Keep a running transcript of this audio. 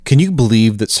Can you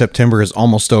believe that September is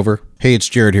almost over? Hey, it's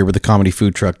Jared here with the Comedy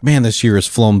Food Truck. Man, this year has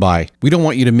flown by. We don't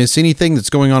want you to miss anything that's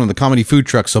going on in the Comedy Food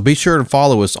Truck, so be sure to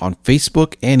follow us on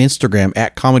Facebook and Instagram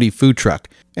at Comedy Food Truck.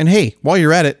 And hey, while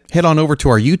you're at it, head on over to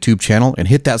our YouTube channel and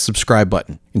hit that subscribe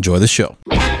button. Enjoy the show.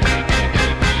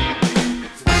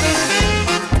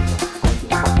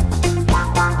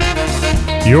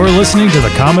 You're listening to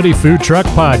the Comedy Food Truck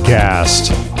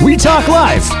Podcast. We talk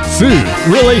life, food,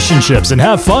 relationships, and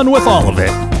have fun with all of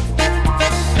it.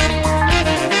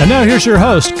 And now here's your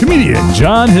host, comedian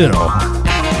John Hill.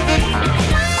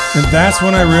 And that's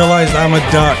when I realized I'm a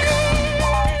duck.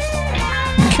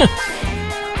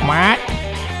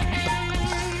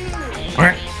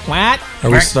 What?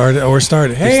 Are we started? Oh, we're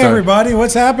started. Hey, everybody,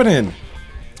 what's happening?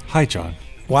 Hi, John.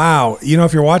 Wow. You know,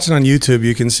 if you're watching on YouTube,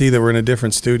 you can see that we're in a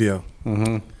different studio.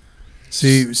 Mm-hmm.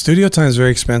 See, studio time is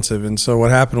very expensive. And so what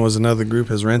happened was another group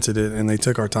has rented it, and they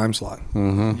took our time slot.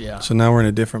 Mm-hmm. Yeah. So now we're in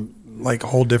a different, like,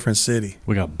 whole different city.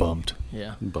 We got bumped.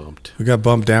 Yeah. We got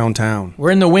bumped downtown.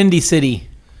 We're in the Windy City.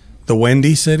 The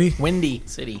Wendy City? Windy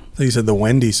City. I thought you said the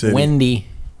Wendy City. Windy.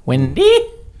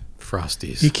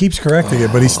 Frosties. He keeps correcting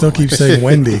it, but he still keeps saying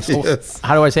Wendy. Yes.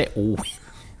 How do I say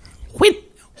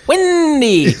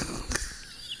Windy?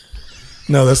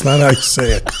 No, that's not how you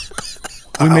say it.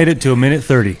 We made it to a minute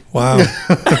 30. Wow.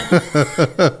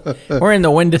 We're in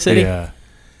the Windy City. Yeah.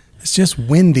 It's just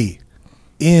windy.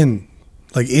 In.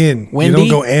 Like in. Windy? You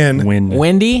don't go in.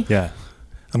 Windy? Yeah.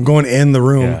 I'm going in the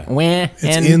room. Yeah.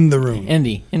 It's in the room.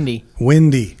 Indy.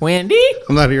 Windy. Windy?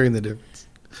 I'm not hearing the difference.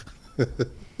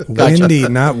 Wendy,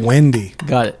 not Wendy.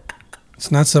 Got it.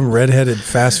 It's not some redheaded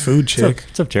fast food chick.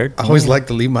 What's up, Jared? I always like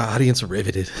to leave my audience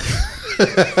riveted.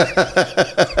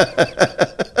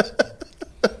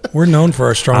 We're known for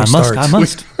our strong starts. I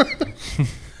must.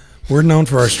 We're known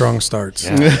for our strong starts.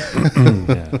 Yeah.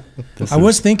 Yeah. I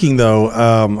was thinking, though,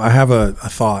 I have a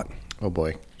thought. Oh,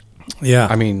 boy. Yeah.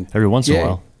 I mean, Every once in a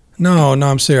while. No,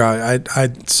 I'm serious. I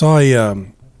saw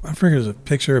I forget it was a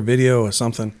picture, a video, or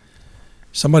something.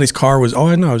 Somebody's car was,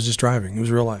 I was just driving. It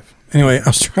was real life. Anyway, I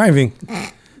was driving,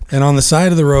 and on the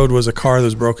side of the road was a car that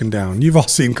was broken down. You've all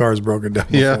seen cars broken down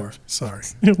before. Sorry.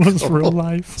 It was real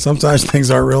life. Sometimes things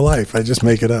aren't real life. I just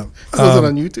make it up. was it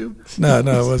on YouTube? No,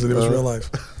 it wasn't. It was real life.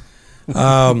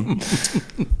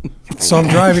 So I'm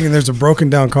driving, and there's a broken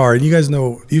down car. And you guys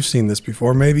know, you've seen this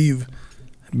before. Maybe you've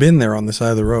been there on the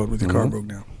side of the road with your car broke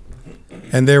down.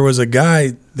 And there was a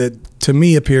guy that, to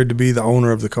me, appeared to be the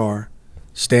owner of the car,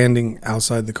 standing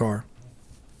outside the car.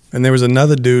 And there was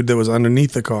another dude that was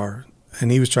underneath the car, and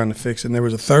he was trying to fix it. And there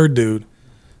was a third dude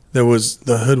that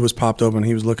the hood was popped open.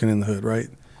 He was looking in the hood, right?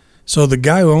 So the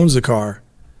guy who owns the car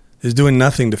is doing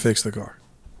nothing to fix the car,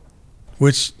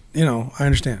 which, I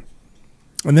understand.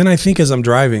 And then I think as I'm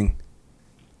driving,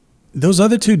 those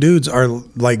other two dudes are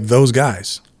like those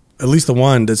guys. At least the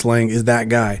one that's laying is that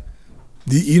guy.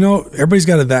 Everybody's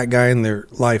got that guy in their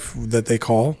life that they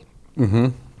call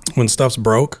when stuff's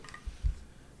broke.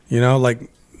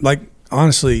 Like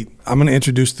honestly, I'm going to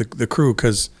introduce the crew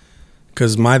because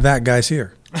that guy's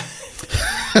here.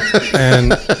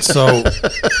 And so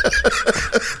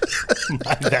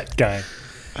That guy.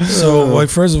 So,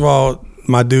 first of all,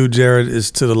 my dude Jared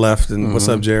is to the left, and what's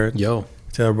up, Jared? Yo.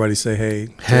 Tell everybody, say hey.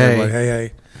 Tell Hey. everybody,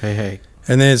 hey. Hey.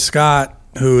 And then Scott,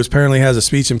 who apparently has a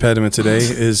speech impediment today,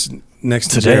 is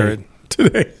next to Jared.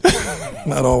 Today.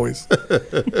 Not always.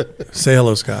 Say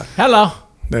hello, Scott. Hello.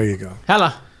 There you go.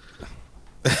 Hello.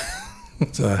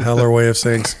 It's a heller way of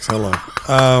saying hello.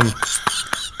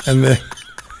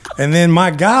 And then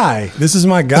my guy, this is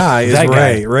my guy, is That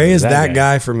Ray. guy. Ray is That that guy.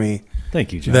 guy for me.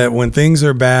 Thank you, John. That when things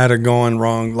are bad or going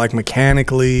wrong, like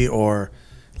mechanically, or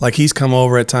like he's come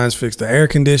over at times, fix the air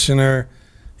conditioner.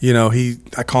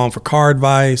 I call him for car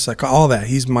advice. I call all that.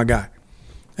 He's my guy.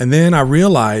 And then I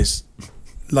realized,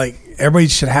 like, everybody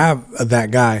should have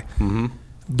that guy,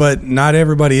 but not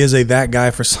everybody is that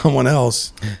guy for someone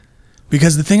else.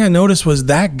 Because the thing I noticed was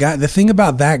that guy. The thing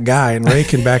about that guy, and Ray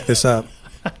can back this up.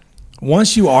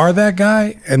 Once you are that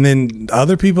guy, and then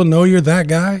other people know you're that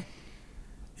guy,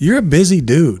 you're a busy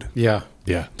dude. Yeah.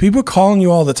 Yeah. People calling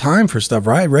you all the time for stuff,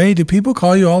 right, Ray? Do people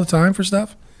call you all the time for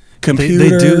stuff?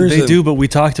 Computers. They do, but we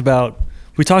talked about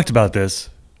this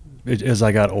as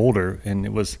I got older, and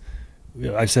it was,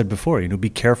 I said before, be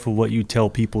careful what you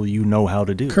tell people you know how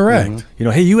to do. Correct.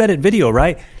 Hey, you edit video,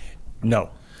 right?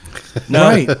 No.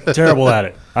 Right. Terrible at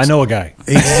it. I know a guy.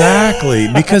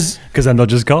 Exactly, because I'm not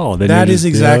just call. Then that you is just,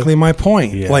 exactly my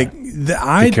point. Yeah. Like,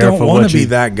 I Be careful don't want what to be you-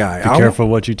 that guy. Be careful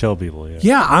what you tell people. Yeah.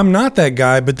 Yeah, I'm not that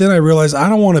guy, but then I realized I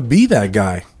don't want to be that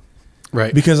guy.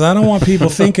 Right. Because I don't want people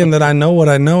thinking that I know what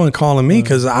I know and calling me,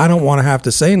 because I don't want to have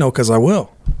to say no, because I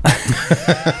will.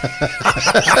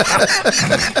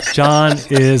 John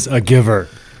is a giver.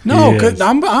 No, He 'cause is.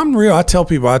 I'm real. I told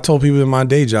people in my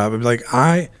day job, I'm like,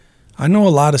 I know a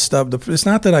lot of stuff. It's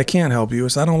not that I can't help you.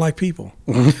 It's I don't like people.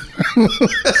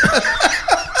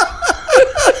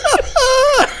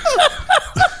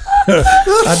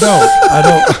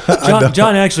 I don't.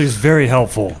 John actually is very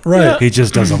helpful. Right. He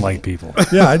just doesn't like people.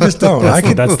 Yeah, I just don't.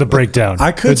 That's the breakdown.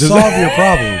 I could solve your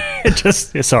problem.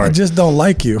 Sorry. I just don't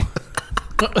like you.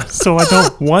 So I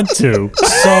don't want to.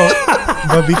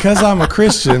 But because I'm a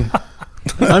Christian,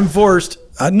 I'm forced.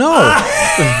 no,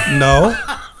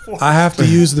 I have to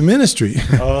use the ministry.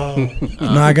 No,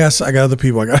 I got other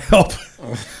people I got to help.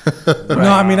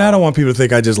 No, I mean, I don't want people to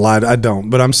think I just lied. I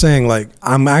don't. But I'm saying, like,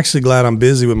 I'm actually glad I'm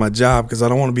busy with my job, because I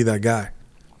don't want to be that guy.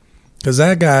 Because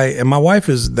that guy, and my wife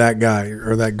is that guy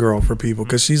or that girl for people,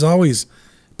 because she's always,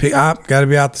 got to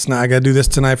be out this night. I got to do this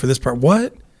tonight for this part.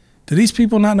 What? Do these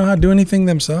people not know how to do anything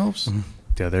themselves?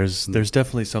 Yeah, there's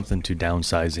definitely something to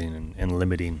downsizing and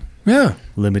limiting Yeah.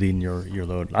 your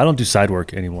load. I don't do side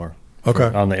work anymore. Okay.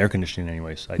 On the air conditioning,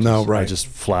 anyways. I just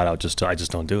flat out I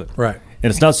just don't do it. Right.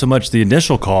 And it's not so much the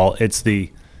initial call; it's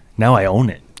the now I own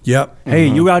it. Yep. Hey,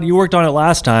 you worked on it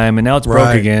last time, and now it's broke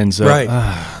Right. again. So Right.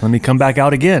 let me come back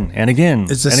out again and again.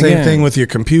 It's the and same again. thing with your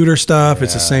computer stuff.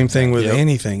 It's the same thing with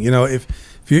anything. You know, if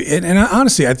you and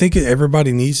honestly, I think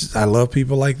everybody needs. I love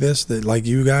people like this. That like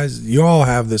you guys. You all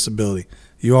have this ability.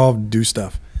 You all do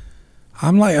stuff. I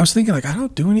was thinking, like, I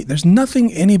don't do any. There's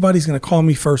nothing anybody's going to call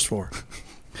me first for.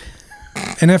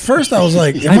 And at first, I was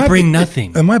like, I bring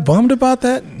nothing. Am I bummed about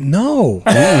that? No.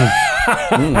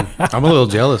 I'm a little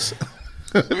jealous.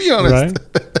 To be honest.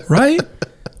 Right? Right?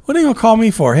 What are you going to call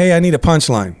me for? Hey, I need a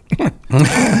punchline.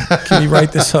 Can you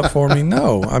write this up for me?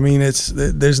 No. I mean,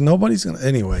 there's nobody's going to.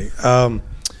 Anyway,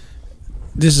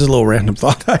 this is a little random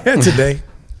thought I had today.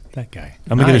 That guy.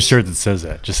 I'm gonna get a shirt that says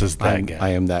that. Just says that guy. I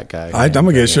am that guy. I'm going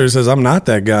to get a shirt that says, I'm not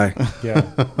that guy. Yeah.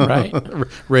 Right.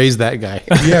 Raise that guy.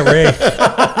 Yeah, Ray.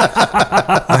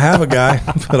 I have a guy,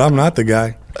 but I'm not the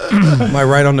guy. My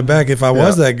right on the back. If I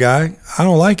was that guy, I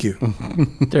don't like you.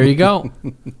 There you go.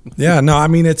 Yeah, no, I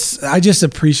mean, I just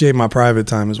appreciate my private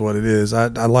time is what it is. I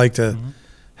like to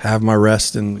have my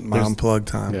rest and my unplugged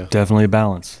time. Yeah. Definitely a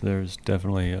balance. There's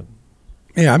definitely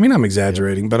Yeah, I mean, I'm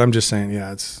exaggerating, but I'm just saying,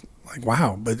 yeah, it's like,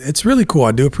 wow. But it's really cool.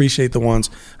 I do appreciate the ones.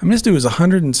 I mean, this dude was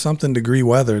 100 and something degree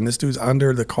weather, and this dude's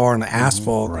under the car on the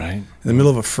asphalt right. in the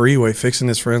middle of a freeway fixing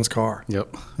his friend's car.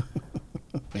 Yep.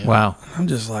 Wow. I'm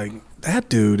just like, that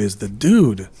dude is the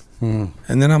dude. And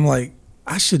then I'm like,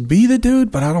 I should be the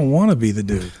dude, but I don't want to be the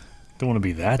dude. Don't want to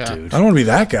be that dude. I don't want to be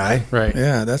that guy. Right.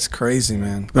 Yeah, that's crazy,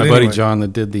 man. My But buddy anyway. John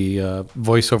that did the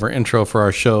voiceover intro for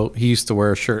our show, he used to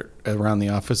wear a shirt around the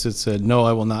office that said, "No,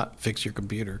 I will not fix your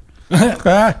computer."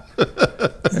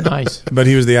 Nice. But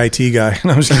he was the IT guy.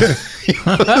 And I'm just kidding.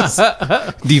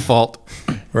 Default.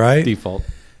 Right? Default.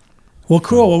 Well,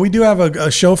 cool. Well, we do have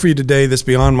a show for you today that's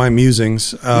beyond my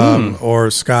musings, or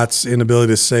Scott's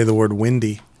inability to say the word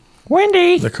windy.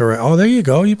 Wendy. The correct. Oh, there you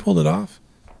go. You pulled it off.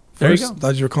 There you First, go.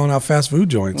 thought you were calling out fast food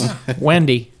joints.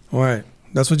 Wendy. All right.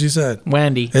 That's what you said.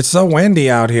 Wendy. It's so windy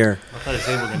out here. I thought I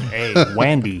said we're gonna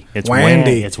Wandy. It's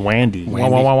Wandy. It's Wandy. Wah,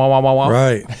 wah, wah, wah, wah, wah, wah.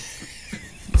 Right.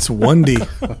 It's windy.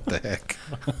 What the heck?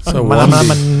 So Ma- ma-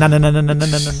 ma- windy. na- na- na- na- na- na-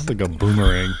 na- na. Like a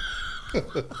boomerang.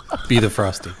 Be the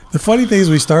Frosty. The funny thing is,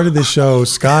 we started this show.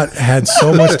 Scott had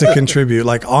so much to contribute,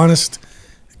 like honest,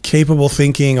 capable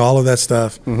thinking, all of that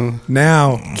stuff.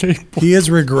 Now he has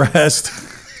regressed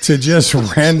to just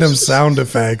random sound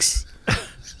effects.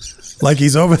 Like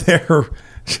he's over there,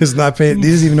 just not paying. He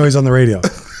doesn't even know he's on the radio.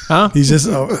 Huh? He's just.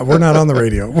 We're not on the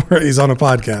radio. He's on a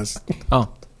podcast. Oh.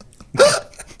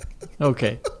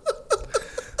 Okay.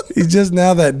 He's just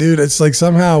now that dude. It's like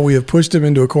somehow we have pushed him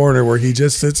into a corner where he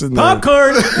just sits in there.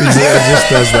 Popcorn. He just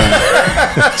does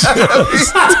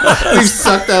that. He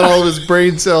sucked out all of his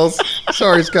brain cells.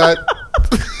 Sorry, Scott.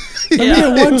 I mean,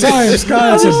 at one time, Scott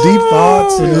had some deep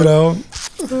thoughts, and, you know.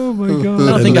 Oh my god. I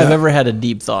don't think I've ever had a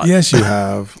deep thought. Yes, you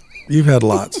have. You've had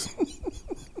lots.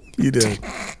 You did.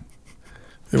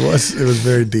 It was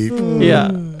very deep.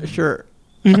 Yeah, sure.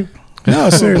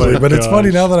 No, seriously. But it's gosh. funny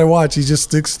now that I watch. He just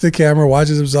sticks to the camera,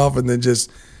 watches himself, and then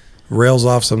just rails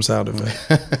off some sound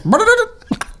effect.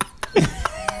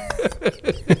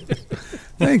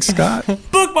 Thanks, Scott.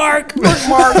 Bookmark.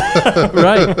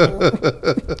 Right.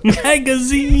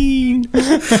 Magazine.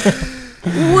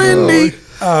 Windy.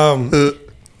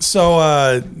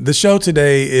 So the show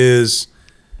today is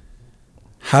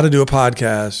how to do a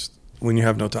podcast when you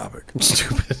have no topic.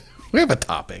 Stupid. We have a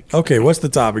topic. Okay, what's the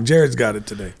topic? Jared's got it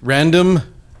today. Random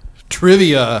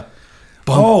Trivia.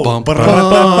 Bum,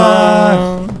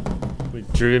 bum.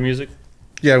 Wait, trivia music?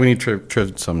 Yeah, we need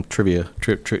some trivia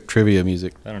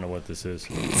music. I don't know what this is.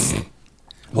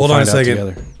 Hold on a find out second.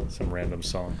 together. Some random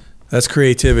song. That's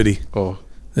creativity. Oh,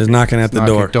 It's knocking at the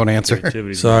door. Don't answer.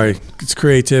 Creativity. Sorry, it's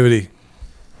creativity.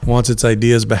 Wants its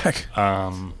ideas back.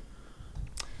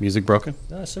 Music broken?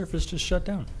 The surface just shut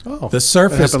down. Oh, The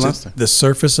surface, happened last time. the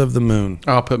surface of the moon.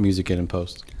 I'll put music in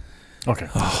post. Okay.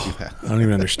 I don't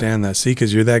even understand that. See,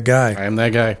 because you're that guy. I am that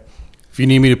guy. If you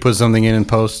need me to put something in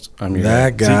post, I'm your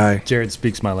That guy. See, Jared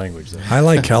speaks my language, though. I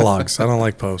like Kellogg's. I don't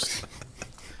like Post.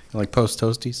 You like post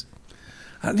toasties?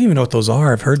 I don't even know what those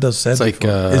are. I've heard those said It's like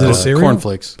before. Is it a cereal?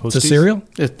 cornflakes. It's a cereal?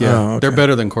 Yeah, Oh, okay. they're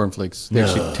better than cornflakes. They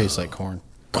actually taste like corn.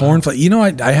 Cornflakes. You know,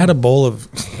 I had a bowl of.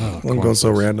 I'm going so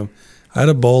cornflakes. random. I had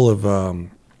a bowl of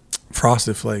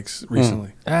Frosted Flakes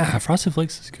recently. Frosted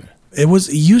Flakes is good. It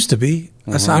used to be.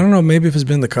 I don't know, maybe if it's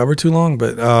been in the cupboard too long,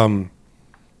 but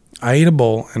I ate a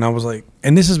bowl and I was like,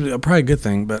 and this is probably a good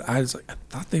thing, but I was like, I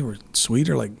thought they were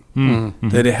sweeter, like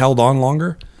that it held on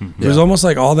longer. It was almost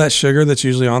like all that sugar that's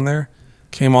usually on there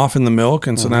came off in the milk,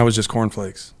 and so now it was just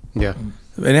cornflakes. Yeah,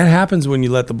 And that happens when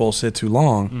you let the bowl sit too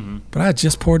long. But I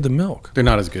just poured the milk. they're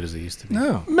not as good as they used to be.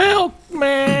 No,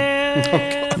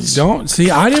 Milkman. you don't see.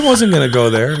 Wasn't going to go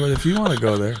there, but if you want to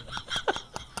go there,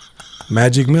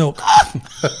 magic milk.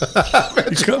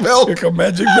 Magic milk. Here come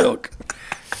magic milk.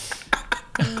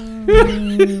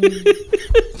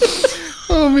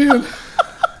 Oh man.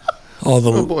 All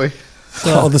the Boy.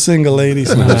 all the single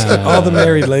ladies, all the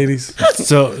married ladies.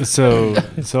 So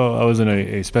I was in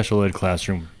a special ed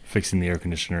classroom fixing the air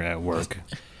conditioner at work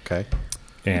Okay.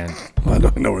 and I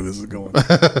don't know where this is going.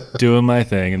 doing my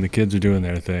thing, and the kids are doing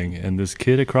their thing, and this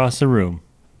kid across the room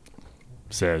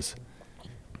says,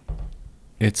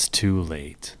 "It's too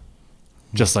late,"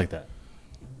 just like that.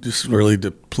 Just really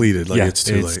depleted. Like it's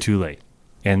too late. too late.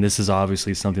 And this is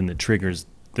obviously something that triggers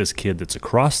this kid that's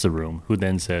across the room, who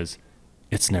then says,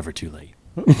 "It's never too late."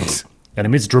 And I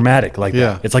mean, it's dramatic, like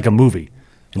Yeah. that. It's like a movie.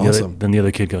 And Awesome. then the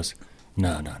other kid goes,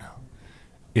 "No,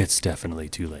 it's definitely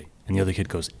too late." And the other kid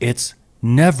goes, "It's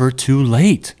never too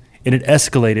late." And it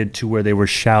escalated to where they were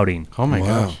shouting, Oh my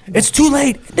gosh. "It's too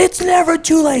late! It's never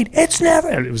too late! It's never!"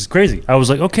 And it was crazy. I was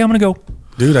like, "Okay, I'm gonna go."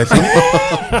 Dude, I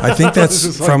think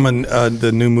that's from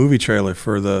the new movie trailer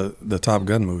for the Top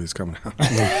Gun movies coming out.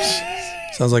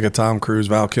 Sounds like a Tom Cruise,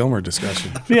 Val Kilmer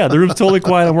discussion. Yeah, the room's totally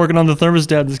quiet. I'm working on the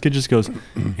thermostat. This kid just goes,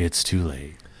 "It's too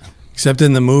late." Except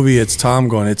in the movie, it's Tom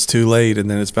going, "It's too late," and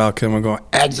then it's Val Kilmer going,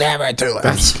 "It's never too late."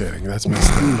 I'm just kidding. That's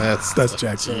messed up. That's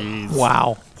Jackson.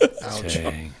 Wow.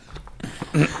 Dang.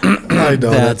 I know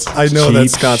That's that's cheap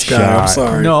Scott's guy. I'm shot.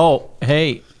 sorry. No.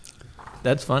 Hey,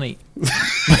 that's funny.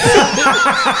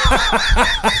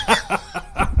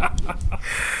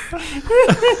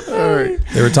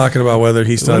 They were talking about whether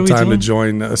he still What had are we time to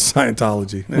doing? join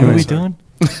Scientology. What are we Anyways, doing?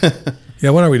 Yeah,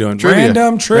 what are we doing? Trivia.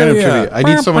 Random trivia. I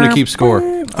need someone to keep score.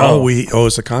 Oh,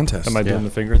 it's a contest. Am I doing Yeah. the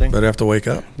finger thing? Better have to wake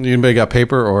up. Anybody got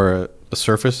paper or a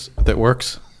surface that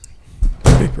works?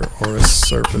 Paper or a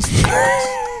surface.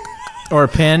 Or a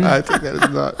pen. I think that is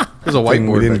not. There's a We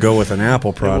whiteboard. didn't back go with an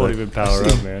Apple It won't product. even power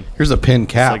up, man. Here's a pin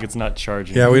It's cap. like it's not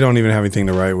charging. Yeah, we don't even have anything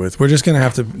to write with. We're just going to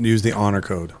have to use the honor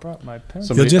code. brought my pen.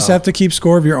 You'll just have to keep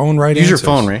score of your own right Use your answers.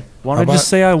 phone, Ray. Why How don't I about- just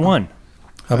say I won?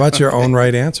 How about your own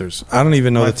right answers? I don't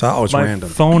even know the top. Oh, it's My random.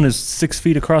 phone is 6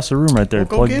 feet across the room right there,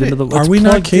 go plugged get into it. the. Are it's we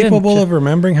not plugged in. capable of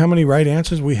remembering how many right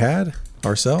answers we had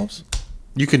ourselves?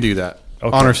 You can do that.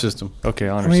 Okay. Honor system. Okay,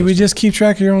 honor I mean, we system. just keep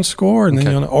track of your own score, and then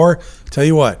Okay. you'll. Or tell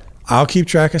you what, I'll keep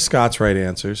track of Scott's right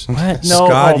answers. What? No,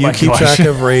 Scott, oh you my keep gosh. track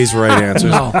of Ray's right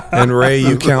answers, and Ray,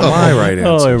 you count my right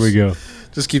answers. Oh, there we go.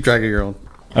 Just keep track of your own.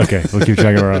 Okay, we'll keep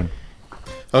track of our own.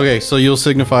 Okay, so you'll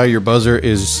signify your buzzer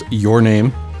is your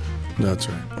name. That's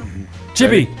right.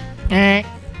 Chippy.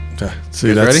 See,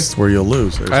 You that's ready? where you'll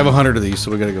lose. I have 100 of these, so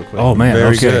we got to go quick. Oh man,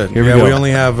 Very okay. good. Here we yeah, go. we only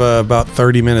have about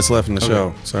 30 minutes left in the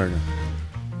show. Sorry.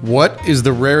 What is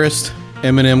the rarest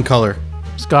M&M color?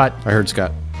 Scott, I heard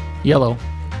Scott. yellow.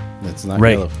 That's not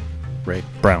Ray. yellow. Ray.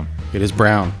 Brown. It is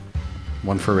brown.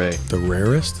 One for Ray. The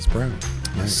rarest is brown.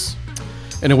 Yes.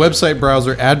 In a website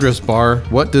browser address bar,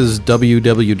 what does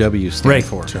www stand Ray.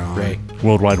 for? John. Ray.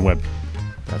 World Wide Web.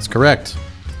 That's correct.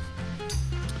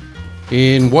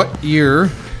 In what year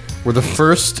were the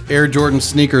first Air Jordan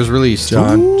sneakers released?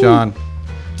 John. John.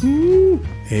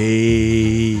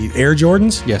 Air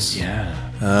Jordans? Yes. Yeah.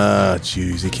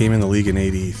 Jeez, he came in the league in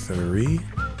 83?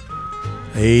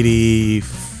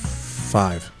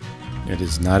 85. It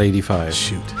is not 85.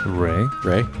 Shoot. Ray.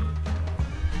 Ray?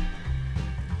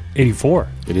 84.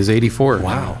 It is 84.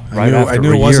 Wow. I knew it a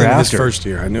year wasn't his after. first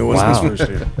year. I knew it wasn't Wow. his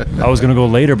first year. I was gonna go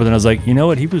later, but then I was like, you know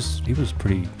what? He was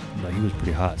pretty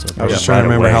hot. So I was just trying to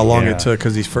remember how long it took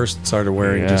because he first started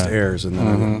wearing just airs, and then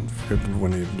I forget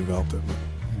when he developed it.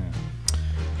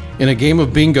 In a game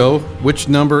of bingo, which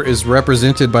number is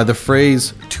represented by the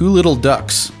phrase "two little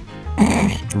ducks"?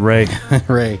 Ray,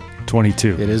 Ray.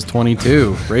 22. It is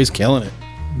 22. Ray's killing it.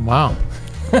 Wow.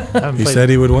 He said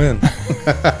he would win.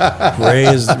 Ray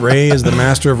is the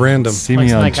master of random. See Looks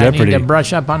me on like I need Jeopardy. to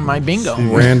brush up on my bingo.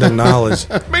 Random knowledge.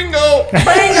 Bingo!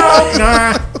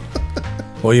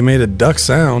 Well, you made a duck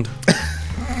sound.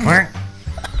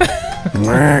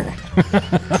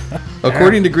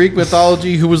 According to Greek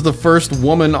mythology, who was the first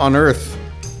woman on Earth?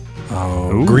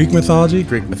 Oh, Greek mythology?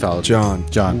 Greek mythology. John.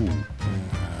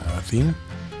 Athena?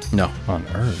 No. On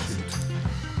Earth.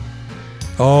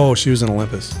 Oh, she was in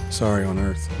Olympus. Sorry, on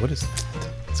Earth. What is that?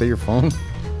 Is that your phone?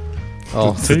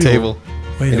 Oh, it's The the table. table.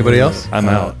 Wait, Anybody wait, else? I'm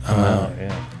out. I'm out.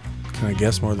 Yeah. Can I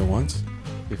guess more than once?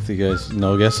 If you guys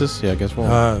no guesses, yeah, guess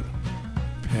what?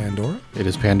 Pandora? It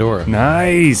is Pandora.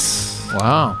 Nice.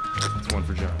 Wow. That's one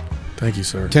for John. Thank you,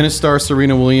 sir. Tennis star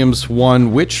Serena Williams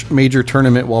won which major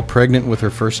tournament while pregnant with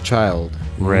her first child?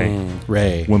 Ray.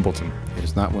 Ray. Wimbledon. It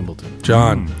is not Wimbledon.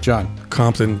 John. John.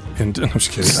 Compton. And I'm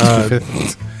just kidding.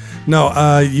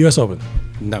 No, U.S. Open.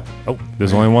 No. Oh,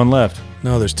 there's only one left.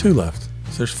 No, there's two left.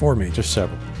 There's four majors. Just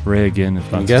several. Ray again. If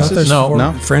Any not- guesses? There's No. four.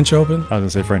 No. French Open. I was gonna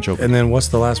say French Open. And then what's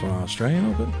the last one?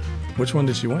 Australian Open? Which one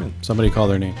did she win? Somebody call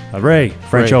their name. Ray.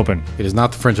 French Ray. Open. It is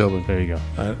not the French Open. There you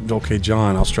go. Okay,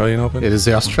 John. Australian Open? It is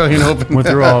the Australian Open. Went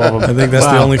through all of I them. think that's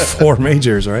the Wow. only four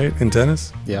majors, right? In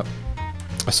tennis? Yep.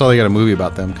 I saw they got a movie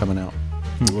about them coming out.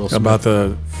 Will Smith. About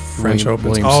the French William- Open.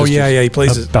 Williams Oh, sisters. yeah. He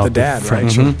plays About the dad,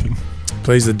 French right? Open.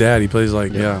 Plays the dad. He plays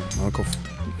like, Uncle,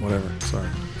 whatever. Sorry.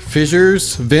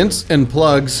 Fissures, vents, and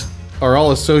plugs are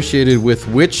all associated with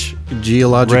which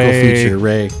geological Ray. feature?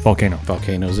 Ray. Volcano.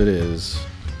 Volcanoes it is.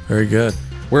 Very good.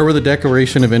 Where were the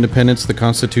Declaration of Independence, the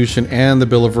Constitution, and the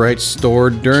Bill of Rights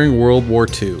stored during World War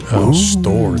II? Oh,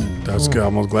 stored. That's good.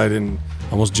 I'm glad I didn't.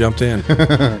 Almost jumped in. Thought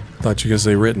you were going to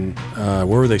say written. Where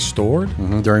were they stored?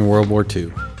 During World War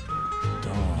II.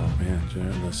 Oh, man.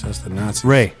 That's the Nazis.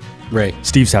 Ray. Ray.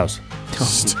 Steve's house.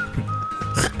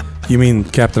 You mean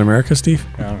Captain America, Steve?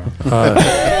 I don't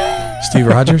know. Steve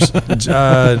Rogers?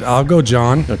 I'll go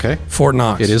John. Okay. Fort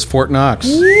Knox. It is Fort Knox.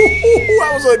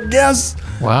 That was a guess.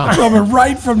 Wow. Coming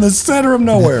right from the center of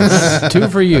nowhere. 2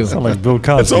 for you. Sound like Bill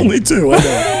Cosby. It's only two. I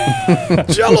know.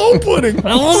 Jello pudding.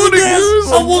 I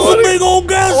was a big old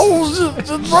guess. I was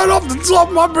just right off the top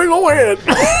of my big old head.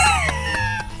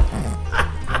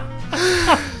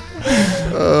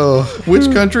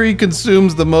 Which country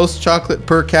consumes the most chocolate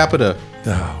per capita?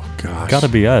 Oh, gosh. Gotta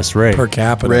be us, Ray. Per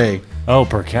capita. Ray. Oh,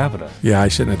 per capita. Yeah, I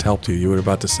shouldn't have helped you. You were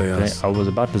about to say us. I was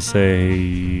about to say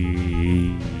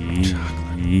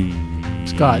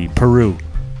Scott. Peru.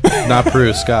 Not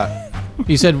Peru, Scott.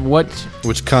 You said what?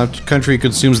 Which country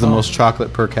consumes the most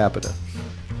chocolate per capita?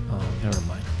 Oh, never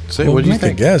mind. Say, Well, what do you make a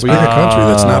think? guess. What Pick do a you country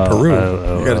that's not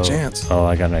Peru. You got a chance. Oh,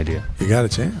 I got an idea. You got a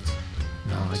chance.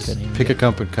 No, I couldn't even. Pick a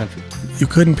country. You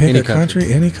couldn't pick Any a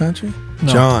country? Any country?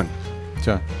 No. John.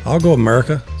 John. I'll go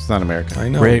America. It's not America. I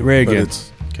know. Ray but again.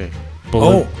 it's- Okay.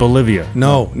 Bolivia.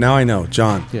 No, now I know.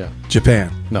 John. Yeah.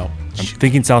 Japan. No. I'm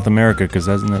thinking South America because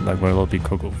isn't it like where little big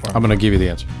cocoa farm? I'm going to give you the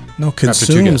answer. No, two guesses.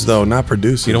 consumes, though, not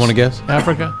produces. You don't want to guess?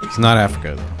 Africa? It's not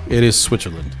Africa, though. It is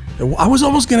Switzerland. I was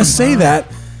almost going to say that,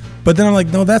 but then I'm like,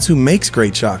 no, that's who makes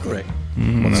great chocolate. Right.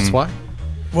 Well, that's why.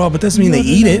 Well, but doesn't mean they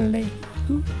eat it.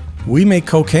 We make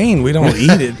cocaine. We don't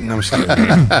eat it. No, I'm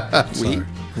just kidding.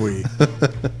 We.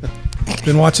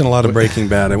 Been watching a lot of Breaking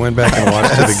Bad. I went back and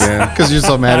watched it again. Because you're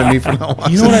so mad at me for not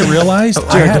watching. You know what I realized? I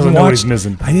Jared hadn't doesn't know what watched. he's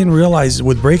missing. I didn't realize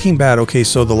with Breaking Bad. Okay,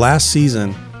 so the last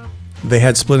season, they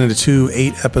had split into 2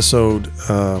 8-episode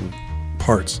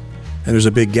parts, and there's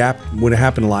a big gap when it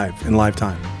happened in live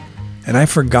time. And I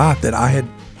forgot that I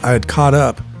had caught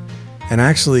up, and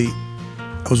actually,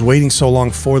 I was waiting so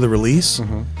long for the release.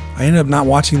 I ended up not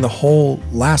watching the whole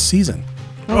last season.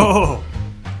 Oh.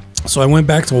 So I went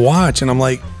back to watch, and I'm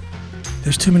like,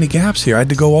 there's too many gaps here. I had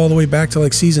to go all the way back to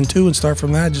like season 2 and start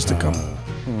from that just to come.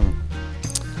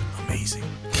 Amazing.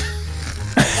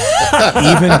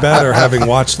 Even better having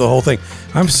watched the whole thing.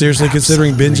 I'm seriously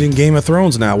considering binging Game of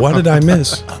Thrones now. What did I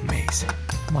miss? Amazing.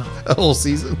 A whole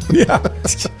season. Yeah.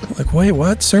 Like, wait,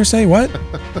 what? Cersei, what?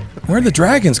 Where'd the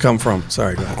dragons come from?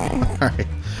 Sorry, go ahead. All right.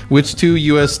 Which 2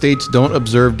 U.S. states don't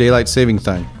observe daylight saving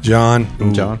time? John.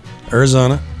 John.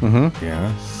 Arizona.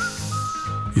 Yeah.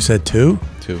 You said 2?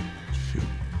 2.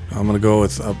 I'm going to go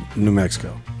with New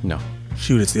Mexico. No.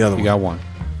 Shoot, it's the other You one. got 1.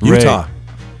 Utah.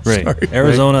 Ray. Sorry.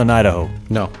 Arizona and Idaho.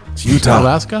 No. Utah.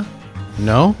 Alaska?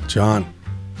 No? John.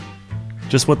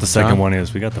 Just what the second John? one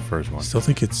is. We got the first one. Still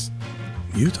think it's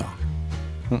Utah.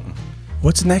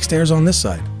 What's next to Arizona on this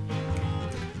side?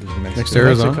 Next to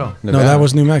Arizona? Mexico. No, that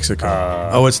was New Mexico.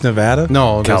 Oh, it's Nevada?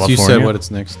 No, you said California? what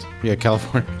it's next. Yeah,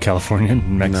 California. California,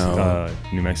 New No.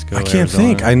 Mexico. I can't Arizona.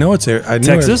 think. I know it's I knew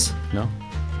Texas? No.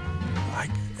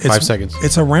 It's, 5 seconds.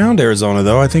 It's around Arizona,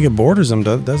 though. I think it borders them,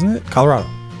 doesn't it? Colorado.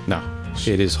 No.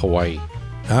 It is Hawaii.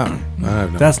 Oh, I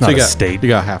have no. That's So not you a got, state. You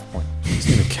got half point.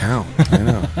 doesn't even count. I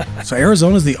know. So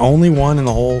Arizona's the only one in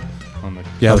the whole. On the-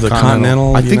 Yeah, Of the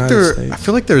continental I think United States. I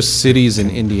feel like there's cities in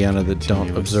Indiana that don't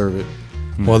Continuous. observe it.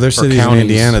 Well, there's cities in counties.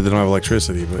 Indiana that don't have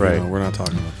electricity, but Right. we're not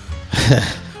talking about that.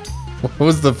 What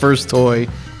was the first toy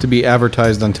to be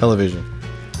advertised on television?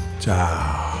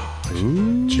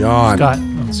 John. Scott.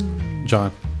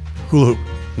 John. Hula hoop.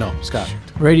 No, Scott.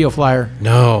 Radio flyer.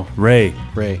 No, Ray.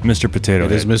 Ray. Mr. Potato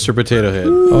It Head. is Mr. Potato Head.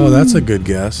 Oh, that's a good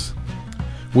guess.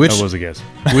 Which That was a guess.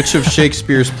 which of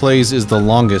Shakespeare's plays is the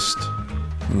longest?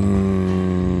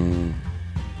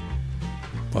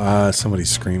 Somebody's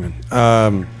screaming.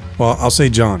 Well, I'll say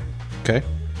John. Okay.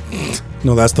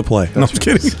 No, that's the play. No, I'm just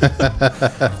kidding.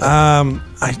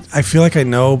 I feel like I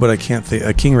know, but I can't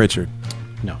think. King Richard.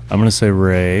 No. I'm going to say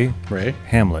Ray. Ray.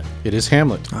 Hamlet. It is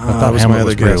Hamlet. I that thought was Hamlet my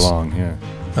was other pretty guess. long. Yeah.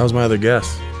 That was my other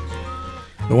guess.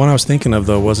 The one I was thinking of,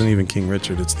 though, wasn't even King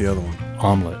Richard. It's the other one.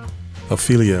 Omelet.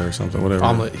 Ophelia or something, whatever.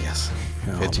 Omelet. Yes.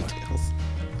 Yeah, Veggie omelet. Tales.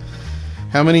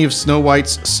 How many of Snow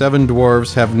White's 7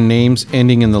 dwarves have names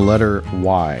ending in the letter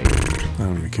Y? I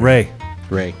don't even care. Ray.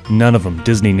 Ray. None of them.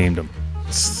 Disney named them.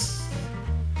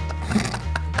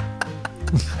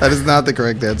 That is not the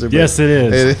correct answer. but Yes, it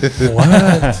is.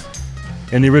 What?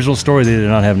 In the original story, they did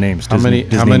not have names. How Disney- many?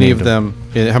 Disney How many named of them?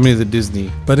 How many of the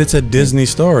Disney? But it's a Disney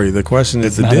story. The question is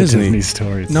It's the not a Disney. Disney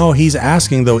story. No, he's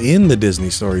asking, though, in the Disney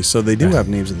story. So they do have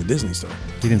names in the Disney story.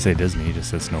 He didn't say Disney. He just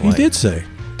said Snow He White. did say.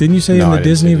 Didn't you say No, in I the didn't say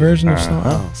Disney Disney. version of Snow?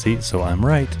 Oh, see, so I'm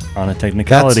right on a That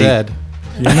technicality. said,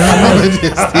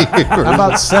 How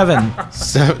about 7?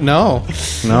 no.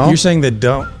 You're saying that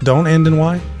don't end in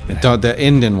Y? Don't the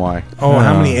end in Y. Oh,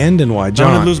 how many end in Y? I'm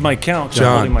John. gonna lose my count.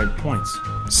 John. I'm holding my points.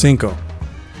 Cinco.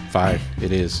 5.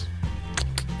 It is.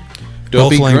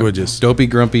 Both languages. Dopey,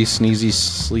 grumpy, sneezy,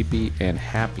 sleepy, and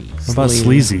happy. What about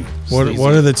sleazy? What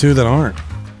are the two that aren't?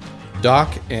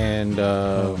 Doc and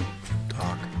Doc.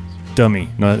 Dummy.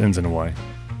 No, that ends in a Y.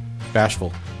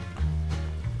 bashful.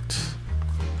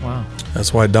 Wow.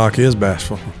 That's why Doc is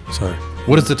bashful. Sorry.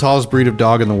 What is the tallest breed of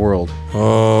dog in the world?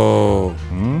 Oh.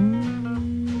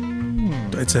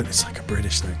 It's like a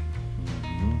British thing.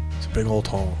 It's a big old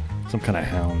tall. Some kind of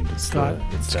hound. It's Scott.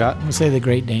 Scott. I'm going to say the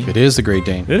Great Dane. It is the Great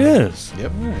Dane. It is.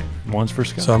 Yep. All right. One's for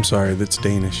Scott. So I'm sorry, that's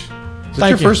Danish. Is that Thank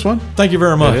your you. first one? Thank you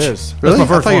very much. It is. Really? my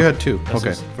first I thought you one. had 2. That's Okay.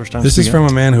 his first time This is speaking from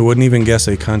a man who wouldn't even guess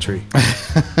a country.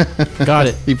 Got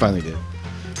it. He finally did.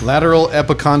 Lateral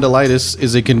epicondylitis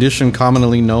is a condition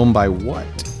commonly known by what?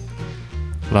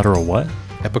 up. Lateral what?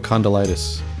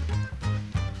 Epicondylitis.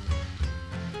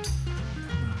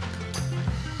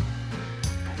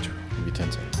 Give you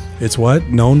 10 seconds. It's what?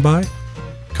 Known by?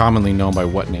 Commonly known by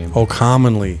what name? Oh,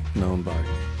 commonly known by.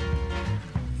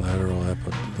 Lateral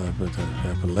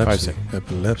epilepsy. 5 seconds.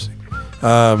 Epilepsy.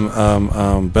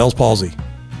 Bell's palsy.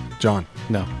 John.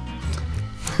 No.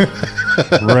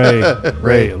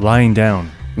 Ray, lying down.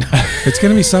 It's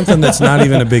going to be something that's not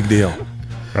even a big deal.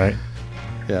 Right?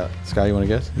 Yeah. Scott, you want to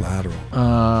guess? Lateral.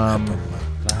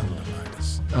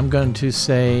 I'm going to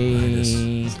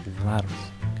say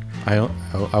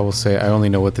I will say I only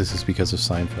know what this is because of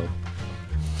Seinfeld.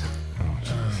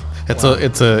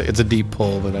 It's a deep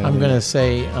pull, but I'm going to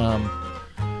say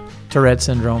Tourette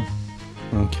syndrome.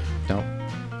 Okay. No.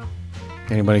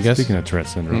 Anybody guess? Speaking of Tourette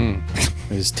syndrome.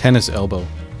 His tennis elbow.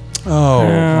 Oh,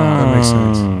 that makes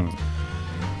sense.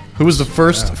 Who was the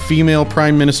first female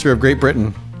prime minister of Great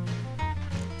Britain?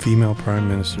 Female Prime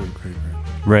Minister of Great Britain.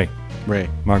 Ray. Ray.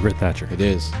 Margaret Thatcher. It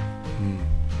is.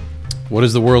 What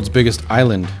is the world's biggest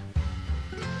island?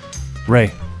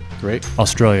 Ray. Right?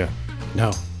 Australia.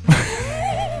 No.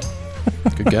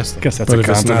 Good guess. Though. Guess that's But a if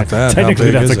it's not continent. that, how Technically,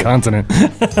 big that's is a it? continent.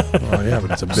 Oh, yeah,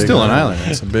 but it's a big Still an island.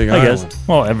 It's a big I island. guess.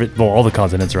 Well, all the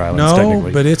continents are islands, No,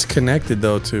 technically. but it's connected,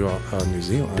 though, to New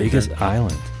Zealand. Biggest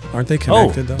island. Aren't they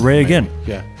Oh, connected, though? Ray again.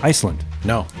 Yeah. Iceland.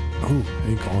 No. Oh,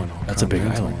 you going all That's a big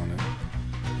continental island. on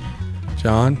it.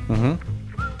 John?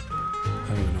 Mm-hmm. I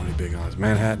don't even know any big islands.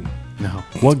 Manhattan. No.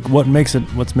 What makes it?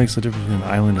 What makes the difference between an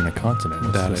island and a continent?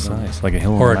 What's That the I don't know. size? Like a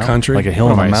hill Or and a mountain? country? Like a hill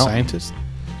What am and I, a a mountain. scientist?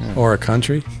 Or a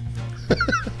country?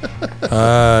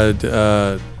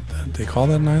 They call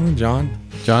that an island, John?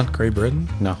 John? Great Britain?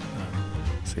 No.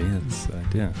 See, it's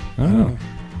yeah. Oh.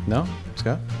 No,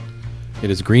 Scott. It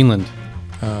is Greenland.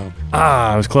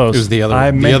 I was close. It was the other-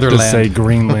 I the meant other to land. say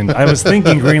Greenland. I was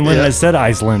thinking Greenland. And I said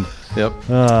Iceland. Yep.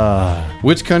 Ah,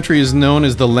 Which country is known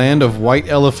as the land of white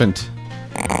elephant?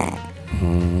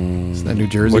 Is that New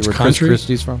Jersey? Which where country? Chris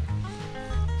Christie's from?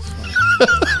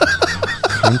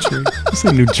 Country. it's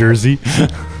in New Jersey.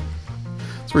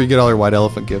 That's where you get all your white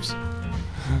elephant gifts.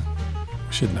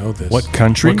 We should know this. What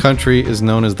country? What country is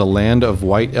known as the land of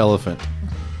white elephant?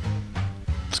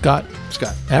 Scott,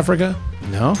 Scott. Africa.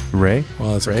 No. Ray?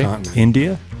 Well, it's a Right? continent.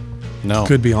 India? No.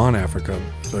 Could be on Africa.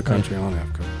 The country on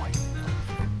Africa.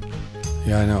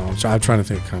 Yeah, I know. I'm trying to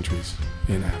think of countries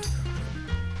in Africa.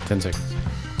 10 seconds.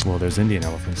 Well, there's Indian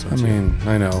elephants. I mean,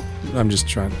 I know. I'm just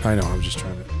trying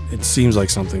to. It seems like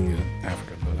something in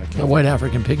Africa, but I A can't. white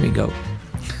African pygmy goat.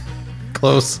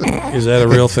 Close. Is that a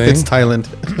real thing? It's Thailand.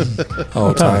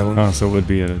 Oh, Thailand. Oh, so it would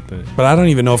be But I don't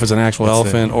even know if it's an actual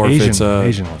elephant or Asian, if it's a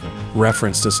Asian elephant.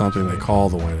 reference to something they call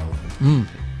the white elephant.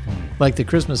 Like the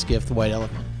Christmas gift, the white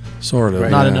elephant. Sort of.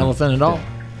 Not yeah. an elephant at all.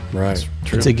 Right.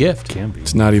 It's a gift. Can be.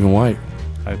 It's not even white.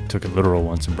 I took it literal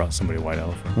once and brought somebody a white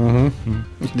elephant.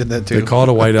 You did that too. They call it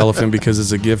a white elephant because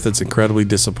it's a gift that's incredibly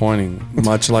disappointing,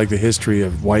 much like the history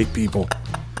of white people.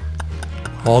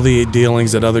 All the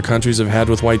dealings that other countries have had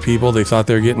with white people, they thought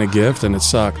they were getting a gift, and it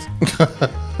sucked.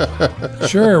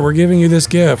 Sure, we're giving you this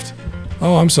gift.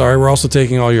 Oh, I'm sorry, we're also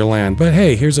taking all your land. But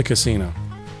hey, here's a casino.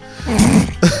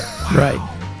 Right.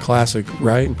 Classic,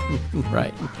 right?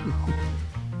 Right.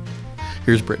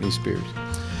 Here's Britney Spears.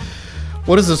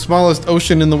 What is the smallest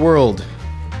ocean in the world?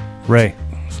 Ray.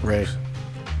 Ray.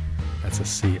 That's a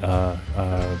sea.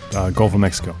 Gulf of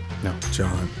Mexico. No.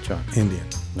 John. Indian.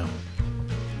 No.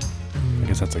 I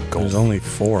guess that's a There's Gulf. only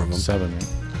 4 of them. 7. Right?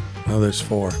 No, there's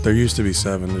 4. There used to be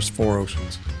 7. There's 4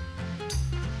 oceans.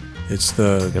 It's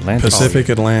the Atlantic. Pacific,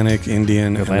 Atlantic, Indian,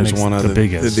 and Atlantic's there's one the other.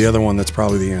 biggest. The other one that's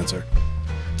probably the answer.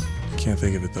 Can't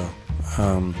think of it though.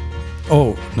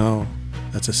 Oh no,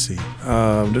 that's a sea.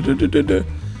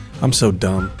 I'm so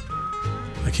dumb.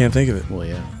 I can't think of it. Well,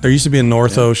 yeah. There used to be a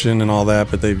North Ocean and all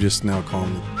that, but they've just now called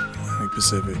them the Atlantic,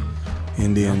 Pacific,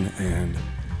 Indian, and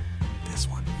this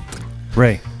one.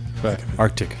 Ray. Right.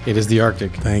 Arctic. It is the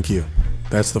Arctic. Thank you.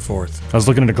 That's the 4th. I was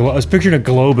looking at a globe. I was picturing a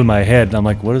globe in my head, and I'm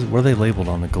like, what are they labeled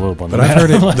on the globe? On But the I've map? heard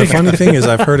it. Like, The funny thing is,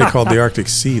 I've heard it called the Arctic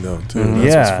Sea though too. That's what's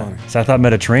yeah. funny. So I thought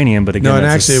Mediterranean, but again, No, and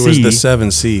that's a actually it was the sea.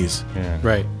 7 seas. Yeah.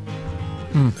 Right.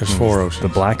 There's 4 oceans. The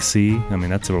Black Sea. I mean,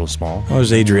 that's a little small. Oh,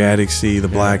 there's Adriatic Sea, the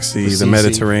Black Sea, The the CC.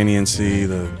 Mediterranean Sea,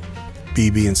 the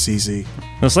BB and CC.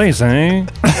 The sea.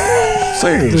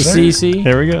 The CC.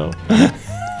 There we go.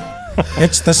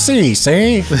 It's the sea,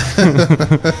 see?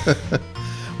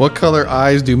 What color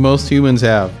eyes do most humans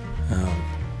have?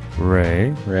 Ray.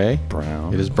 Ray?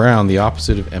 Brown. It is brown, the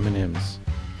opposite of M&M's.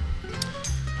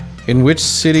 In which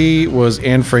city was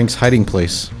Anne Frank's hiding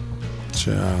place?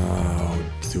 Do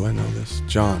I know this?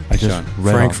 John. I just John.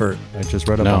 read Frankfurt. I just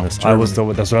read up No, on this. That's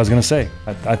what I was gonna say.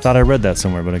 I thought I read that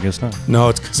somewhere, but I guess not. No,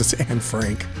 it's because it's Anne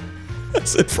Frank. I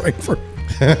said Frankfurt.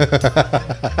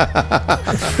 I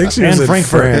think she was Anne in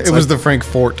Frankfurt. France. It was the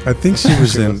Frankfurt. I think she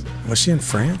was in. Was she in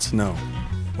France? No.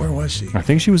 Where was she? I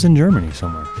think she was in Germany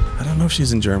somewhere. I don't know if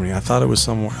she's in Germany. I thought it was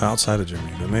somewhere outside of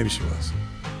Germany, but maybe she was.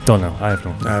 Don't know. I have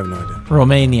no. I have no idea.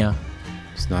 Romania.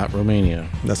 It's not Romania.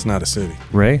 That's not a city.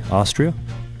 Ray. Austria.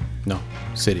 No.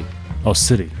 City. Oh,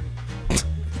 city.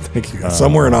 Thank you.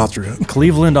 Somewhere in Austria.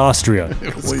 Cleveland, Austria.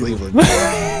 It's Cleveland.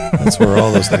 That's where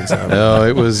all those things happen. No,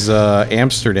 it was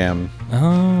Amsterdam.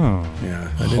 Oh. Yeah,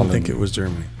 I didn't think it was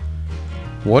Germany.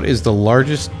 What is the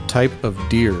largest type of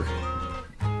deer?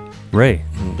 Ray.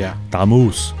 Yeah. The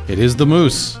moose. It is the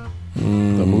moose. The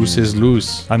moose is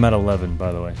loose. I'm at 11,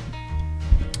 by the way.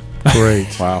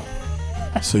 Great. Wow.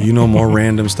 So you know more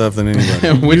random stuff than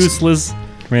anybody. which, Useless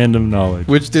random knowledge.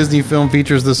 which Disney film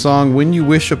features the song When You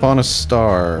Wish Upon a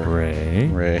Star? Ray.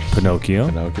 Ray. Pinocchio.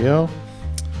 Pinocchio.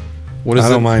 What is I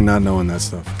the, don't mind not knowing that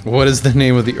stuff. What is the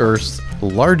name of the Earth's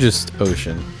largest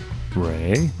ocean?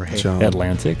 Ray. John.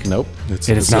 Atlantic. Nope. It's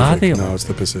It is not the No, it's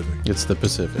the Pacific. It's the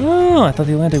Pacific. Oh, I thought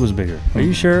the Atlantic was bigger. Are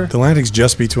you sure? The Atlantic's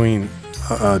just between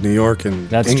New York and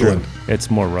That's England. true.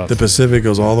 It's more rough. The Pacific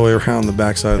goes all the way around the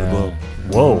backside of the globe.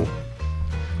 Whoa.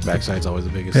 Backside's always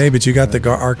the biggest. Hey, but you got the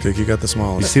Arctic. You got the You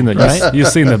smallest. seen the Right? you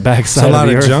seen the It's backside a lot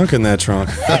of the of earth? junk in that trunk.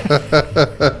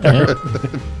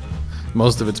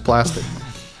 Most of it's plastic.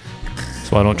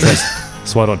 So I don't trust.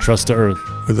 So I don't trust the earth.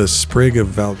 With a sprig of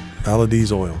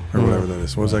Valdez oil or whatever that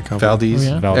is. What was that company? Valdez.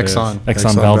 Oh, yeah? Valdez. Exxon.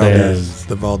 Exxon Valdez.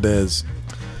 The Valdez.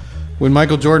 When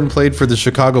Michael Jordan played for the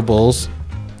Chicago Bulls,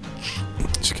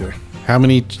 Just kidding. how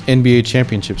many NBA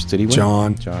championships did he win?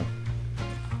 John. John.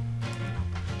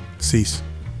 Cease.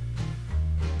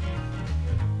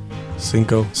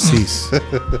 Cinco, seis.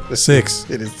 6.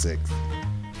 It is 6.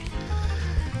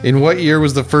 In what year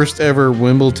was the first ever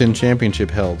Wimbledon championship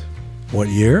held? What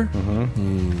year?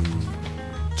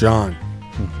 John.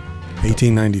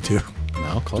 1892.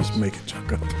 No, close. Just make a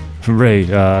joke up. Ray,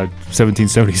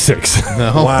 1776.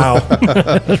 Wow.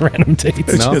 Random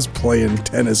dates. No. Just playing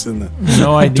tennis in the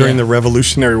No idea. during the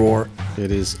Revolutionary War.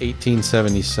 It is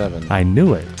 1877. I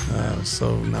knew it. That was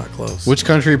so not close. Which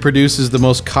country produces the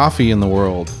most coffee in the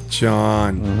world?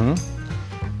 John.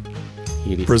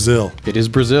 Brazil. It is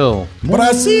Brazil.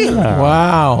 Brazil.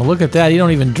 Wow, look at that. You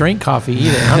don't even drink coffee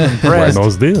either. I'm impressed.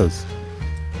 Buenos dias.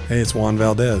 Hey, it's Juan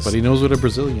Valdez. But he knows what a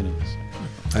Brazilian is.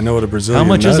 I know what a Brazilian How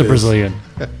much is nut a Brazilian?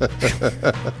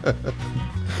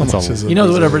 How much is You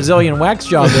know what a Brazilian wax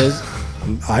job is.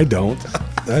 I don't.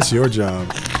 That's your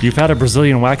job. You've had a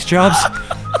Brazilian wax jobs?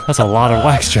 That's a lot of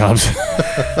wax jobs.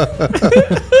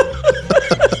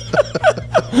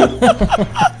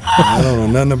 I don't know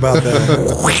nothing about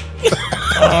that.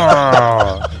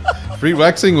 Free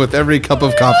waxing with every cup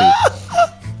of coffee.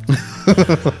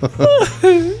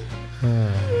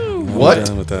 What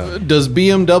Done with that. does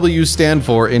BMW stand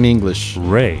for in English?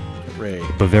 Ray, Ray.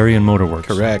 Bavarian Motor Works.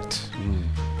 Correct.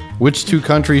 Which two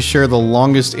countries share the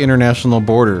longest international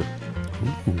border?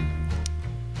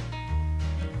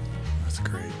 That's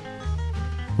great.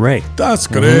 Ray, That's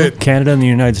great. Canada and the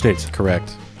United States.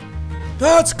 Correct.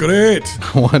 That's great.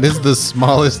 What is the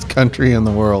smallest country in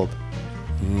the world?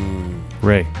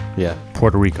 Ray, Yeah.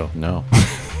 Puerto Rico. No.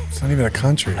 It's not even a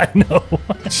country. No.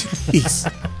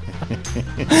 Jeez.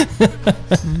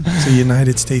 It's a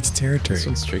United States territory. This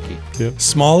one's tricky.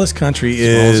 Smallest country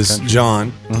is country.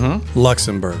 John.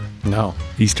 Luxembourg. No.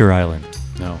 Easter Island.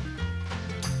 No.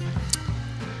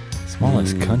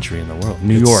 Smallest country in the world.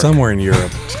 New It's York. somewhere in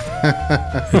Europe.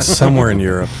 It's somewhere in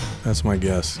Europe. That's my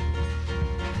guess.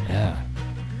 Yeah.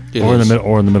 It Or in the is. middle,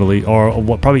 or in the Middle East, or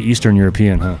what? Probably Eastern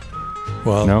European, huh?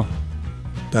 Well, No,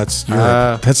 that's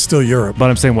Europe. That's still Europe. but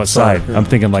I'm saying what Sorry, side? yeah. I'm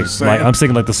thinking like, Just saying. I'm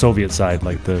thinking like the Soviet side,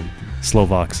 like the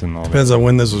Slovaks and all that. Depends on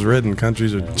when this was written.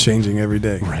 Countries are changing every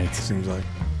day. Right. It seems like.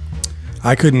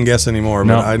 I couldn't guess anymore,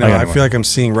 No, but I know. I got I one. feel like I'm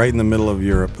seeing right in the middle of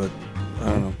Europe, but I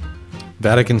don't know.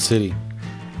 Vatican City.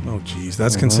 Oh, geez,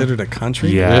 that's considered a country.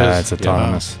 Yeah, It is, it's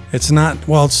autonomous. It's not.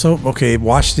 Well, it's so okay.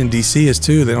 Washington D.C. is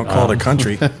too. They don't call it a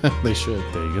country. They should.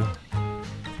 There you go.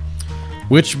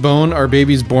 Which bone are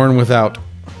babies born without?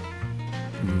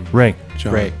 Ray,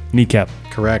 John. Ray. kneecap,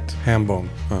 Correct. Ham bone.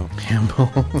 Oh, Ham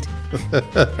bone.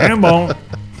 and bone.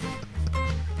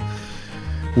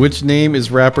 Which name is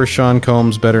rapper Sean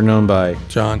Combs better known by?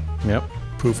 John. Yep.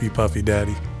 Poofy Puffy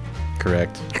Daddy.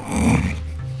 Correct.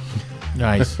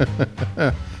 Nice.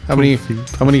 How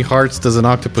many hearts does an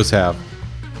octopus have?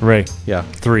 Ray, Yeah,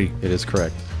 3. it is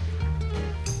correct.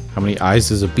 How many eyes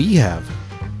does a bee have?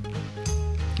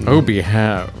 Oh, bee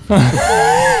have.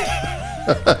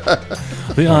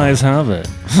 The eyes have it.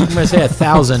 I'm going to say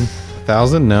 1,000.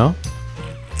 1,000? No.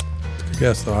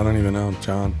 Yes, though I don't even know.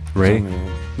 John. Ray?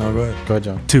 No, go ahead. Go ahead,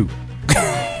 John. 2.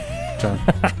 John.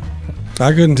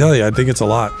 I couldn't tell you. I think it's a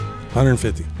lot.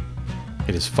 150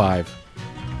 It is 5.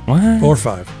 What? or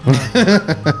 5.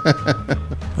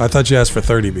 I thought you asked for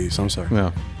 30 B's. I'm sorry.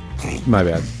 No. My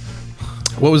bad.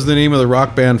 What was the name of the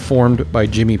rock band formed by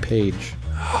Jimmy Page?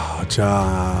 Oh,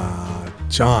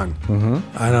 John. Mm-hmm.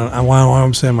 I don't. Why am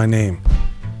I saying my name?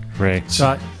 Ray.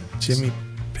 Scott, Jimmy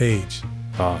Page.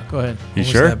 go ahead. You What was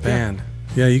sure? that band?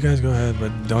 Yeah, you guys go ahead, but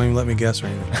don't even let me guess or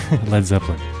anything. Led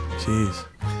Zeppelin. Jeez.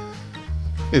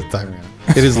 It's time.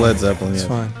 It is Led Zeppelin. It's Yeah.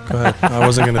 fine. Go ahead. I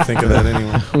wasn't going to think of that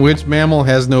anyway. Which mammal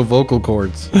has no vocal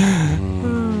cords?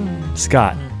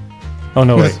 Scott. Oh,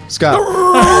 no, wait. Scott.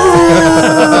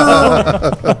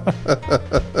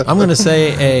 I'm going to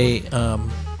say a.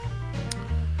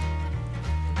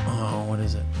 What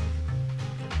is it?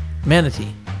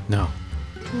 Manatee. No.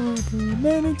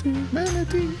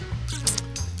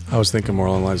 I was thinking more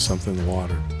along the lines of something in the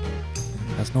water.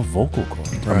 That's no vocal cord.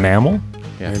 A Right. mammal?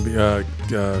 Yeah. Maybe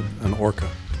an orca,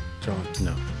 John.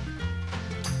 No.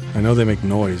 I know they make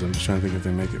noise. I'm just trying to think if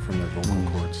they make it from their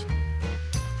vocal cords.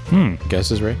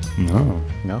 Guesses, Ray? No.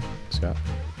 No. Scott?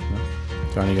 No.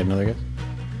 John, you got another guess?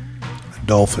 A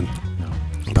dolphin. No.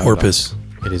 Porpoise.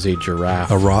 It is a giraffe.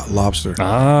 A lobster.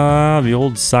 Ah, the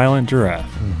old silent giraffe.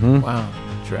 Wow.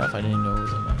 Giraffe. I didn't know it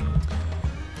was in that.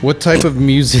 What type of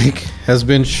music has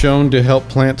been shown to help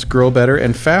plants grow better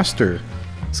and faster?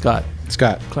 Scott.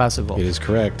 Scott. Classical. It is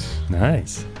correct.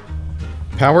 Nice.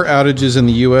 Power outages in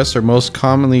the U.S. are most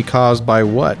commonly caused by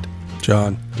what?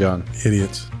 John. John.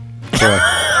 Idiots. Boy.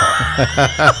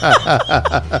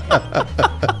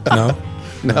 No?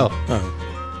 No.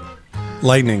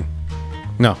 Lightning.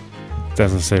 No.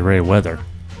 Doesn't say Ray weather.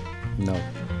 No,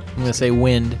 I'm going to say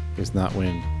wind. it's not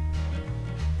wind.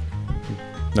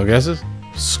 No guesses?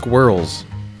 Squirrels.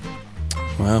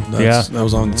 Well, Yeah. that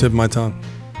was on the tip of my tongue.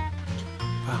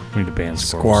 We need to ban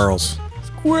squirrels.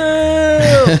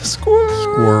 Squirrels.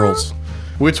 Squirrels.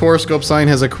 Which horoscope sign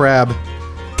has a crab?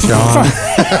 John.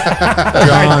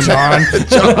 John.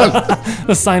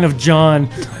 The sign of John.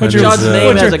 What's That your, is, John's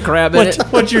name has a crab in it.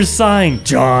 what's your sign,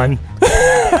 John?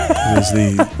 It is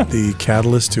the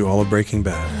catalyst to all of Breaking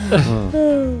Bad.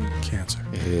 Cancer.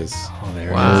 It is. Oh, there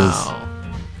it is. Wow.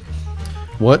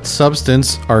 What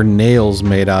substance are nails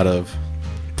made out of?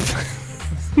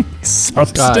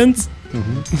 Substance?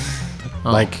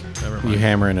 Like you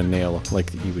hammer in a nail,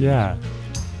 like you would. Yeah.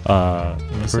 I'm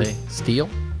going to say steel.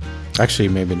 Actually,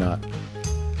 maybe not.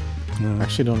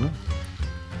 Actually, don't know.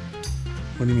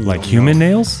 What do you mean? Like you don't human know?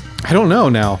 nails? I don't know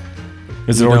now.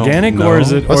 Is it You don't organic know? or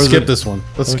is it? Let's or is skip it, this one.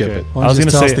 Let's skip Okay. it. Why I don't was you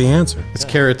gonna just tell us say- the answer. It's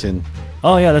keratin.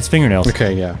 Oh yeah, that's fingernails.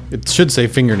 Okay, yeah. It should say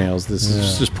fingernails. This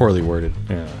is just poorly worded.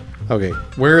 Yeah. Okay.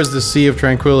 Where is the Sea of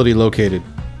Tranquility located?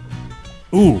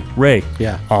 Ooh, Ray.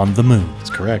 Yeah, On the moon. that's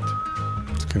correct. I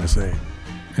was gonna say.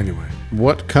 Anyway,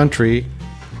 What country?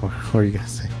 What are you gonna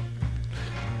say?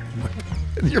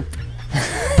 You're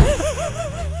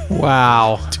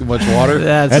Wow. too much water.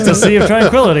 That's a sea of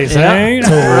tranquility, saying.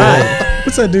 Right.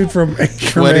 what's that dude from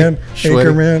Sweaty. Anchorman?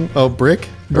 Anchorman. Oh, Brick.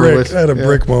 Or Brick. what? I had a Yeah.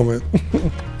 brick moment.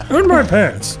 In my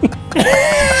pants.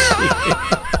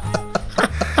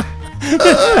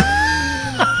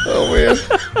 Oh man.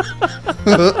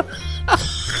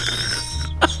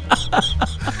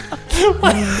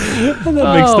 That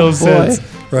makes Oh, no boy. sense.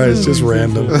 Right, it's just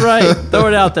random. Right. Throw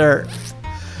it out there.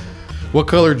 What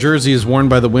color jersey is worn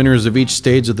by the winners of each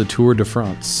stage of the Tour de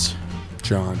France?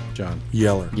 John. John.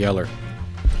 Yeller. Yeller.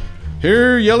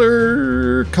 Here,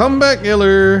 Yeller. Come back,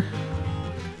 Yeller.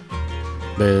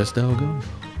 Best doggone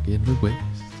in the West.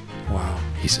 Wow.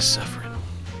 He's a suffering.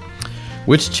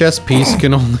 Which chess piece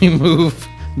can only move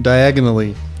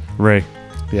diagonally? Ray.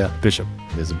 Yeah, Bishop.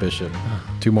 it is a bishop.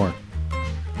 Two more.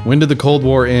 When did the Cold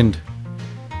War end?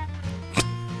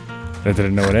 I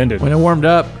didn't know it ended. When it warmed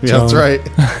up. Yeah, that's John.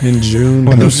 right. In June.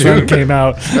 When the sun came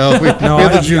out. No, we No,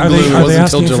 had the June are blue. they, It are they wasn't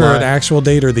asking until for an July. actual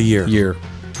date or the year? Year.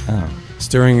 It's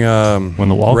during When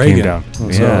the wall Reagan. came down. So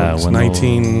Yeah. it's when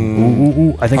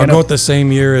 19. I think I'll I go know. with the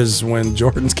same year as when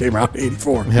Jordans came out,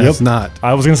 84. Yeah, it's not.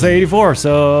 I was going to say 84,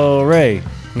 so Ray.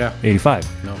 Yeah. 85.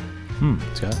 No.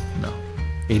 Scott? No.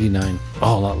 89.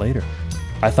 Oh, a lot later.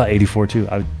 I thought 84 too.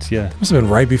 Yeah. Must have been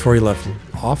right before he left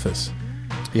office.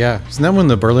 Yeah. Isn't that when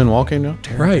the Berlin Wall came down?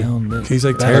 Right. down the- He's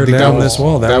like, I tear think down this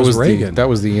wall. That was Reagan. that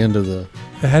was the end of the.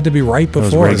 It had to be right was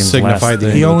before. Reagan's signified last the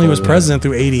thing. He end of only the was Cold War. president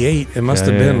through 88. It must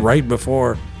Yeah, have been yeah. right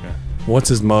before. What's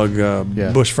his mug?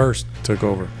 Yeah. Bush first took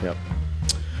over. Yep.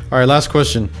 All right, last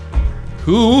question.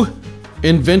 Who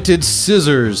invented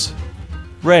scissors?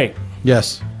 Ray.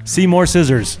 Yes. See more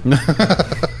scissors.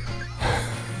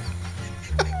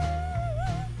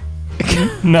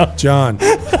 No. John.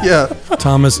 Yeah.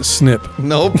 Thomas Snip.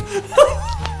 Nope.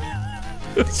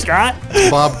 Scott?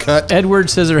 Bob Cut. Edward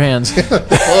Scissorhands.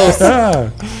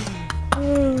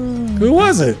 Who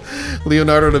was it?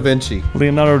 Leonardo da Vinci.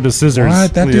 Leonardo da Scissors.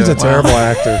 What? That dude's Yeah. a terrible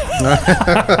actor.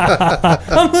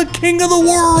 I'm the king of the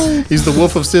world. He's the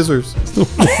wolf of scissors.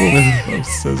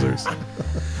 Scissors.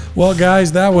 Well,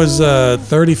 guys, that was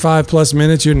 35 plus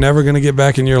minutes you're never going to get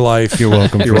back in your life. You're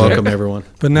welcome. You're welcome, everyone.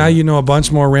 But now you know a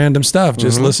bunch more random stuff.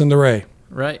 Just listen to Ray.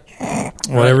 Right.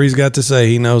 Whatever he's got to say,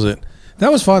 he knows it.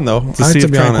 That was fun, though. The sea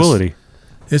of tranquility.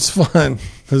 It's fun.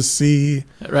 The sea,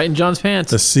 Right in John's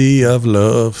pants. the sea of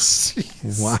love.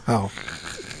 Wow.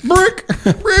 Brick.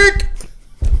 Brick.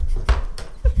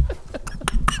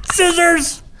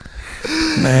 Scissors.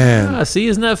 Man. See,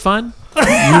 isn't that fun?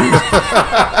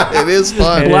 It is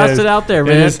fun. It Blast is. it out there, It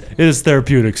man. is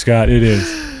therapeutic, Scott. It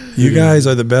is. You guys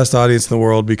are the best audience in the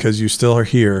world because you still are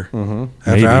here. After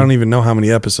Maybe. I don't even know how many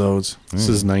episodes. This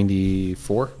is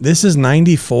 94. This is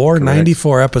 94?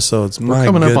 94 episodes. We're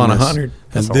coming up on 100.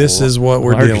 And this is what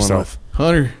we're Hard dealing yourself. with.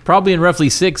 100. Probably in roughly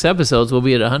 6 episodes, we'll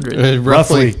be at 100.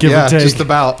 Roughly, give or yeah, take. just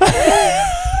about. Why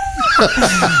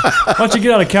don't you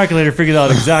get out a calculator, figure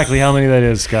out exactly how many that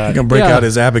is, Scott? He's going to break Yeah. out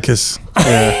his abacus.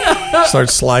 Start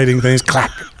sliding things.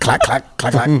 Clack, clack, clack,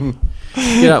 clack, clack.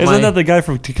 Get out Isn't my, that the guy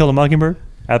from To Kill a Mockingbird?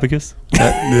 Abacus?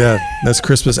 Yeah, that's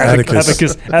Crispus Atticus.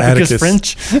 Abacus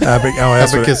French?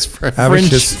 Abacus French.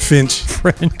 Abacus Finch.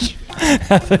 French.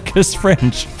 Abacus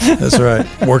French. That's right.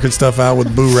 Working stuff out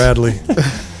with Boo Radley.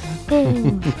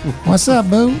 What's up,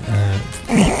 Boo?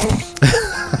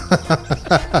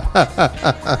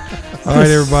 All right,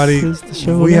 everybody.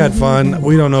 We had fun.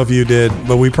 We don't know if you did,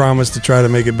 but we promise to try to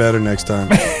make it better next time.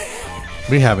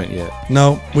 We haven't yet.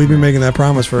 No, we've been making that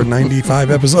promise for 95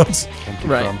 episodes.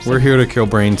 Right. We're here to kill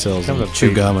brain cells and Comes a chew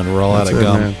baby. gum, and we're all out That's of it,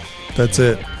 gum. man. That's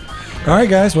it. All right,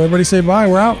 guys. Well, everybody say bye.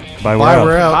 We're out. Bye, Bye,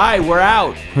 we're out. Bye, we're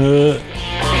out.